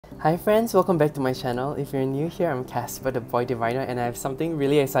Hi friends, welcome back to my channel. If you're new here, I'm Casper, the boy diviner, and I have something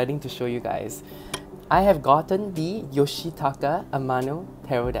really exciting to show you guys. I have gotten the YOSHITAKA AMANO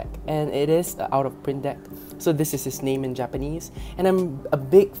Tarot deck, and it is the out of print deck. So this is his name in Japanese, and I'm a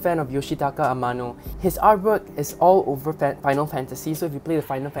big fan of Yoshitaka Amano. His artwork is all over Final Fantasy, so if you play the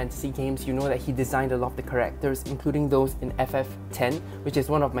Final Fantasy games, you know that he designed a lot of the characters, including those in FF10, which is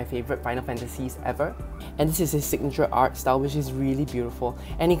one of my favorite Final Fantasies ever. And this is his signature art style, which is really beautiful.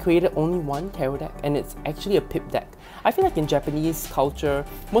 And he created only one tarot deck, and it's actually a pip deck. I feel like in Japanese culture,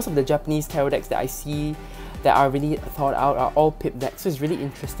 most of the Japanese tarot decks that I see that are really thought out are all pip decks, so it's really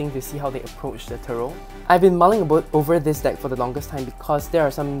interesting to see how they approach the tarot. I've been mulling over this deck for the longest time because there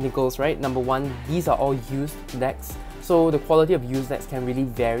are some niggles, right? Number one, these are all used decks, so the quality of used decks can really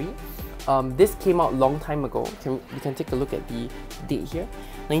vary. This came out a long time ago. You can take a look at the date here,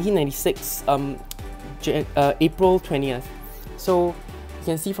 1996, April 20th. So you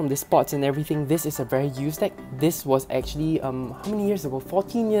can see from the spots and everything, this is a very used deck. This was actually, how many years ago?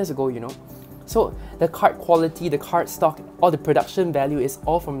 14 years ago, you know. So the card quality, the card stock, all the production value is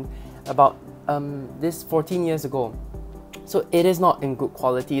all from about this 14 years ago. So it is not in good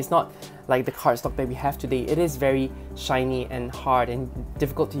quality. It's not like the card stock that we have today. It is very shiny and hard and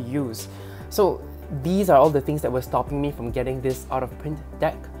difficult to use. So these are all the things that were stopping me from getting this out of print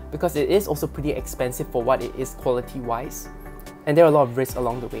deck, because it is also pretty expensive for what it is quality wise, and there are a lot of risks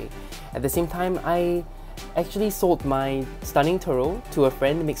along the way. At the same time, I actually sold my stunning tarot to a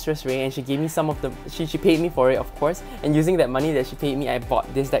friend, Mixtress Ray, and she gave me some of the, she paid me for it, of course, and using that money that she paid me, I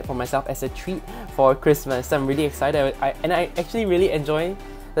bought this deck for myself as a treat for Christmas. So I'm really excited, and I actually really enjoy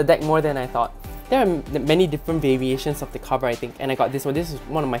the deck more than I thought. There are many different variations of the cover, I think, and I got this one. This is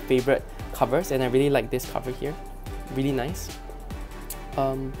one of my favorite covers, and I really like this cover here. Really nice.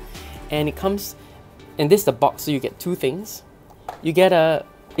 And it comes, and this is the box, so you get two things. You get a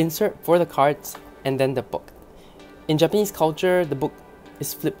insert for the cards, and then the book. In Japanese culture, the book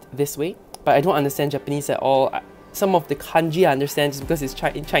is flipped this way, but I don't understand Japanese at all. Some of the kanji I understand just because it's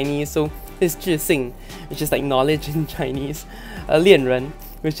in Chinese, so it's 知性, which is like knowledge in Chinese, 恋人,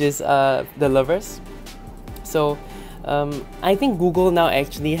 which is the lovers. So I think Google now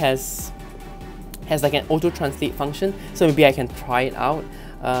actually has like an auto-translate function, so maybe I can try it out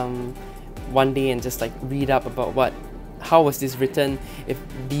one day and just like read up about how was this written, if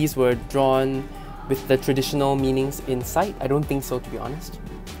these were drawn with the traditional meanings in sight. I don't think so, to be honest.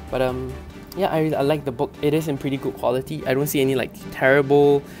 But yeah, I like the book. It is in pretty good quality. I don't see any like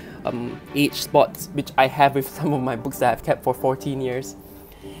terrible age spots, which I have with some of my books that I've kept for 14 years.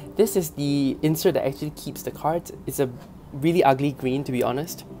 This is the insert that actually keeps the cards. It's a really ugly green, to be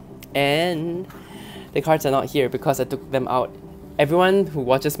honest. And the cards are not here because I took them out. Everyone who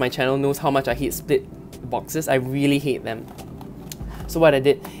watches my channel knows how much I hate split boxes. I really hate them. So what I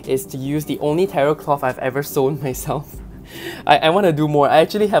did is to use the only tarot cloth I've ever sewn myself. I want to do more. I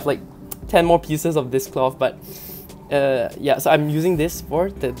actually have like 10 more pieces of this cloth, but yeah, so I'm using this for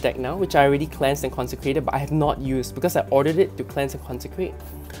the deck now, which I already cleansed and consecrated, but I have not used because I ordered it to cleanse and consecrate.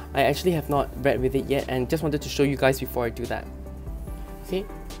 I actually have not read with it yet, and just wanted to show you guys before I do that. Okay,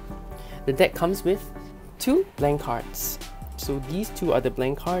 the deck comes with two blank cards. So these two are the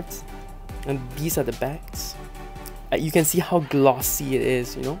blank cards, and these are the backs. You can see how glossy it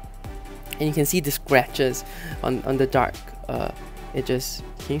is, you know, and you can see the scratches on the dark edges.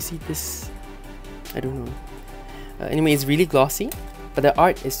 Can you see this? I don't know. Anyway, it's really glossy, but the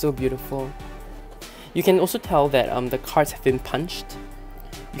art is so beautiful. You can also tell that the cards have been punched.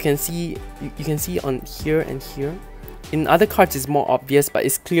 You can see on here and here. In other cards, it's more obvious, but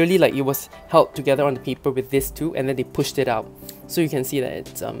it's clearly like it was held together on the paper with this too, and then they pushed it out. So you can see that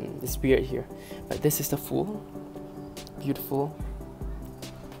it's weird here. But this is the Fool. Beautiful.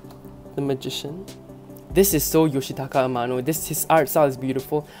 The Magician. This is so Yoshitaka Amano. His art style is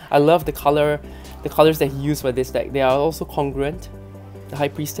beautiful. I love the colors that he used for this deck. They are also congruent. The High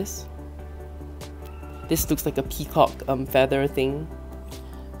Priestess. This looks like a peacock feather thing.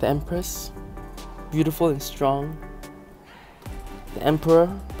 The Empress. Beautiful and strong. The Emperor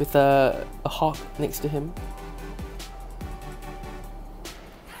with a hawk next to him.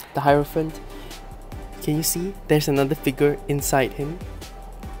 The Hierophant. Can you see? There's another figure inside him.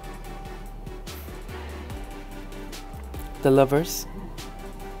 The Lovers.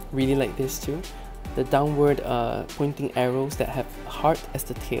 Really like this too. The downward pointing arrows that have a heart as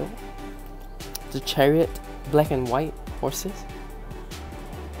the tail. The Chariot, black and white horses.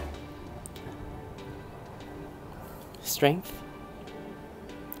 Strength.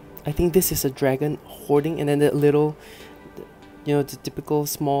 I think this is a dragon hoarding, and then the little, you know, the typical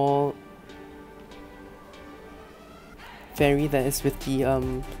small fairy that is with the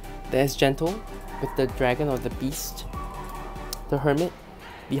There's Gentle with the dragon or the beast. The Hermit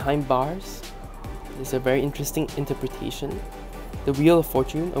behind bars. There's a very interesting interpretation. The Wheel of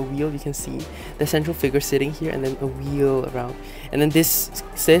Fortune, a wheel you can see. The central figure sitting here and then a wheel around. And then this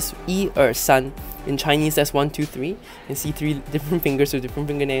says Yi Sun. In Chinese that's 1, 2, 3. You can see 3 different fingers with different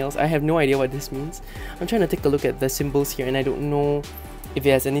fingernails. I have no idea what this means. I'm trying to take a look at the symbols here and I don't know if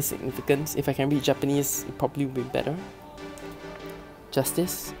it has any significance. If I can read Japanese, it probably would be better.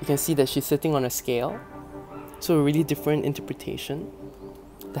 Justice, you can see that she's sitting on a scale. So a really different interpretation.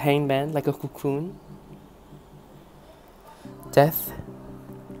 The Hangman, like a cocoon. Death.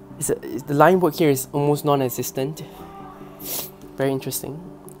 The line work here is almost non-existent. Very interesting.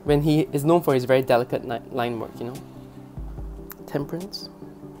 When he is known for his very delicate line work, you know. Temperance.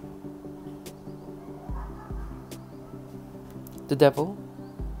 The Devil.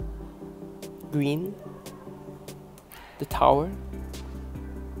 Green. The Tower.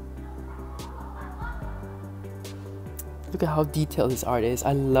 Look at how detailed his art is.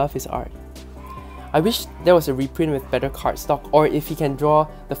 I love his art. I wish there was a reprint with better cardstock, or if he can draw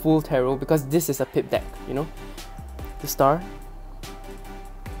the full tarot, because this is a pip deck, you know. The Star.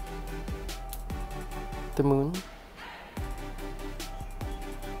 The Moon.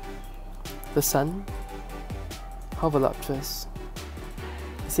 The Sun. How voluptuous.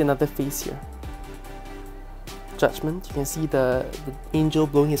 You see another face here. Judgment. You can see the angel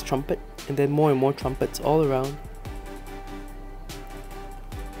blowing his trumpet, and then more and more trumpets all around.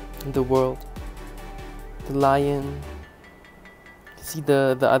 And the World. The Lion. You can see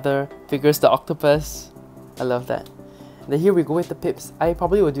the other figures, the octopus. I love that. And then here we go with the pips. I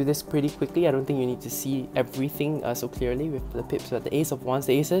probably will do this pretty quickly. I don't think you need to see everything so clearly with the pips. But the Ace of Wands,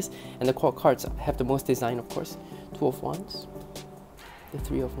 the Aces, and the court cards have the most design, of course. 2 of Wands. The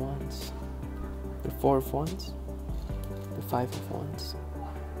 3 of Wands. The 4 of Wands. The 5 of Wands.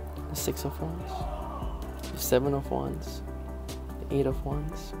 The 6 of Wands. The 7 of Wands. The 8 of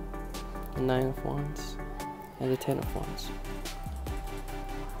Wands. The 9 of Wands. And the 10 of Wands.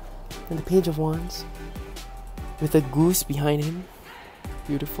 And the Page of Wands with a goose behind him.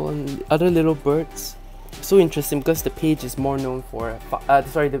 Beautiful. And other little birds. So interesting because the page is more known for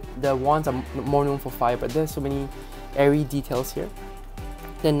the wands are more known for fire, but there's so many airy details here.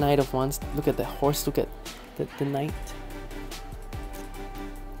 The Knight of Wands. Look at the horse. Look at the knight.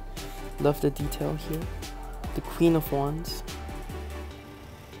 Love the detail here. The Queen of Wands.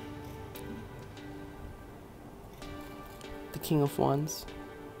 The King of Wands.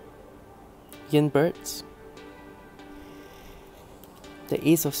 Yin birds. The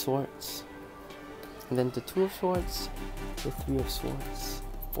Ace of Swords. And then the 2 of Swords. The 3 of Swords.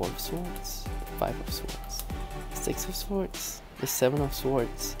 4 of Swords. The 5 of Swords. The 6 of Swords. The 7 of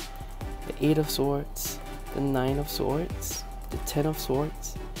Swords. The 8 of Swords. The 9 of Swords. The 10 of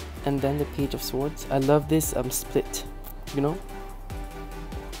Swords. And then the Page of Swords. I love this split, you know.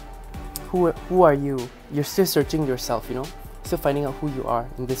 Who are you? You're still searching yourself, you know. Still finding out who you are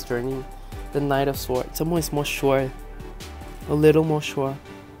in this journey. The Knight of Swords. Someone is more sure. A little more sure.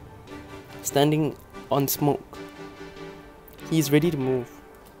 Standing on smoke. He's ready to move.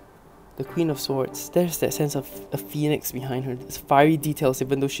 The Queen of Swords. There's that sense of a phoenix behind her. It's fiery details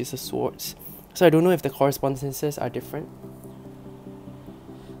even though she's a swords. So I don't know if the correspondences are different.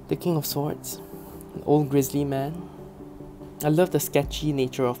 The King of Swords. An old grizzly man. I love the sketchy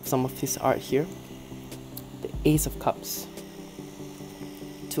nature of some of his art here. The Ace of Cups.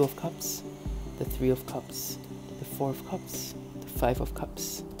 2 of Cups. The 3 of Cups. The 4 of Cups. The 5 of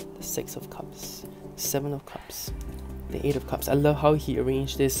Cups. The 6 of Cups. The 7 of Cups. The 8 of Cups. I love how he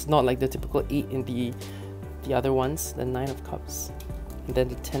arranged this. Not like the typical 8 in the other ones. The 9 of Cups. And then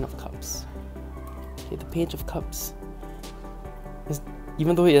the 10 of Cups. Okay, the Page of Cups.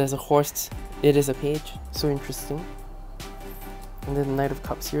 Even though it has a horse, it is a page. So interesting. And then the Knight of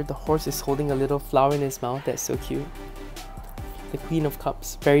Cups here. The horse is holding a little flower in his mouth. That's so cute. The Queen of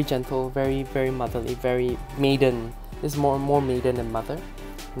Cups. Very gentle, very, very motherly, very maiden. This is more maiden than mother.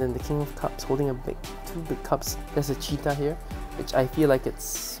 And then the King of Cups holding two big cups. There's a cheetah here, which I feel like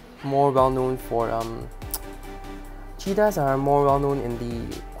it's more well known for. Cheetahs are more well known in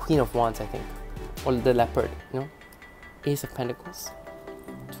the Queen of Wands, I think, or the leopard. You know, Ace of Pentacles,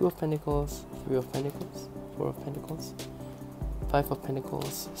 2 of Pentacles, 3 of Pentacles, 4 of Pentacles, 5 of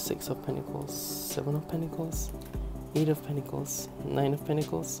Pentacles, 6 of Pentacles, 7 of Pentacles, 8 of Pentacles, 9 of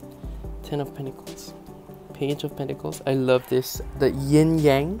Pentacles, 10 of Pentacles, Page of Pentacles. I love this. The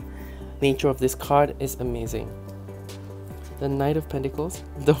yin-yang nature of this card is amazing. The Knight of Pentacles,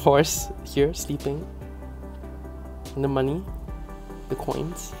 the horse here sleeping, and the money, the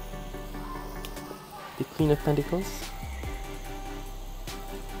coins, the Queen of Pentacles,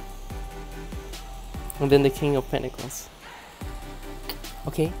 And then the King of Pentacles.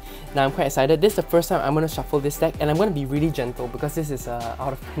 Okay, now I'm quite excited. This is the first time I'm going to shuffle this deck, and I'm going to be really gentle because this is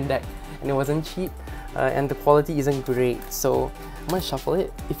out of print deck and it wasn't cheap, and the quality isn't great. So I'm going to shuffle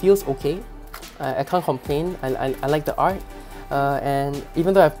it. It feels okay. I can't complain. I like the art. And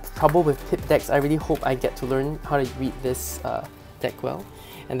even though I have trouble with tip decks, I really hope I get to learn how to read this deck well.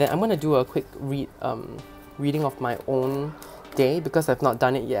 And then I'm going to do a quick reading of my own day because I've not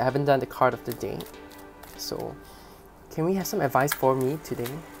done it yet. I haven't done the card of the day. So can we have some advice for me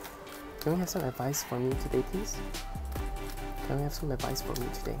today? Can we have some advice for me today, please? Can we have some advice for me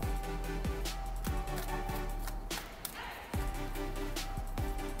today?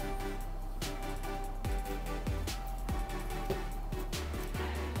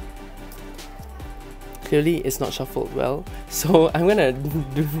 Clearly it's not shuffled well, so I'm gonna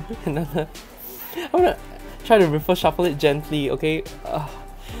do another. I'm gonna try to reverse shuffle it gently, okay?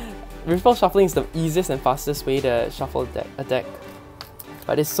 Reverse shuffling is the easiest and fastest way to shuffle a deck,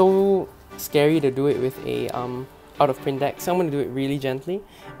 but it's so scary to do it with a out of print deck. So I'm gonna do it really gently,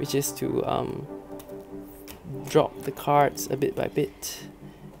 which is to drop the cards a bit by bit,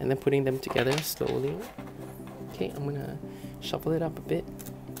 and then putting them together slowly. Okay, I'm gonna shuffle it up a bit,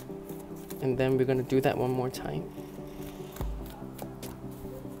 and then we're gonna do that one more time.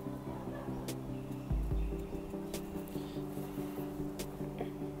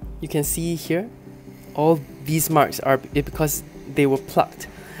 You can see here, all these marks are because they were plucked.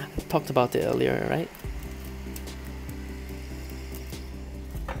 I talked about it earlier, right?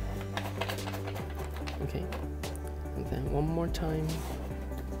 Okay, and then one more time.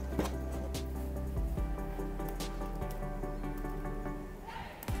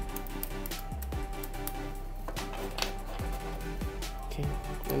 Okay,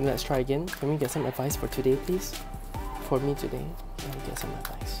 and let's try again. Can we get some advice for today, please? For me today, can we get some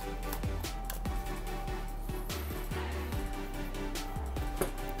advice?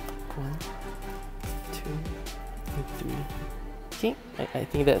 One, two, and three. Okay, I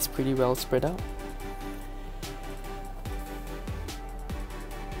think that's pretty well spread out.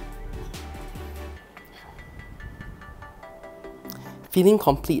 Feeling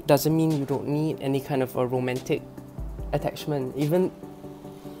complete doesn't mean you don't need any kind of a romantic attachment. Even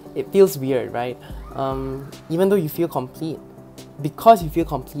it feels weird, right? Even though you feel complete, because you feel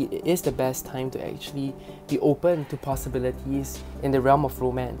complete, it is the best time to actually be open to possibilities in the realm of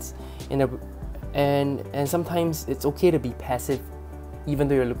romance. And sometimes it's okay to be passive, even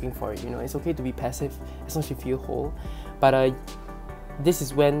though you're looking for it. You know, it's okay to be passive as long as you feel whole. But this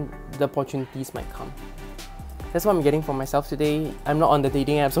is when the opportunities might come. That's what I'm getting for myself today. I'm not on the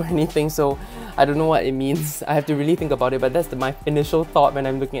dating apps or anything, so I don't know what it means. I have to really think about it, but that's my initial thought when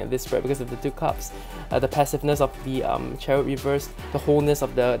I'm looking at this spread because of the two cups, the passiveness of the chariot reverse, the wholeness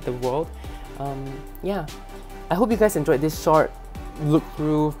of the world. Yeah, I hope you guys enjoyed this short look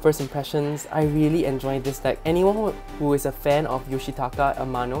through first impressions. I really enjoyed this deck. Anyone who is a fan of Yoshitaka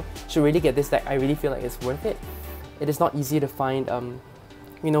Amano should really get this deck. I really feel like it's worth it. It is not easy to find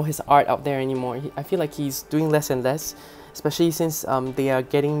you know, his art out there anymore. I feel like he's doing less and less, especially since they are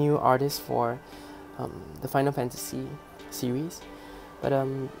getting new artists for the Final Fantasy series. But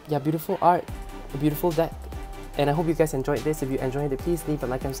yeah, beautiful art, a beautiful deck, and I hope you guys enjoyed this. If you enjoyed it, please leave a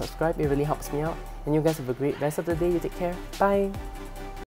like and subscribe. It really helps me out. And you guys have a great rest of the day. You take care. Bye.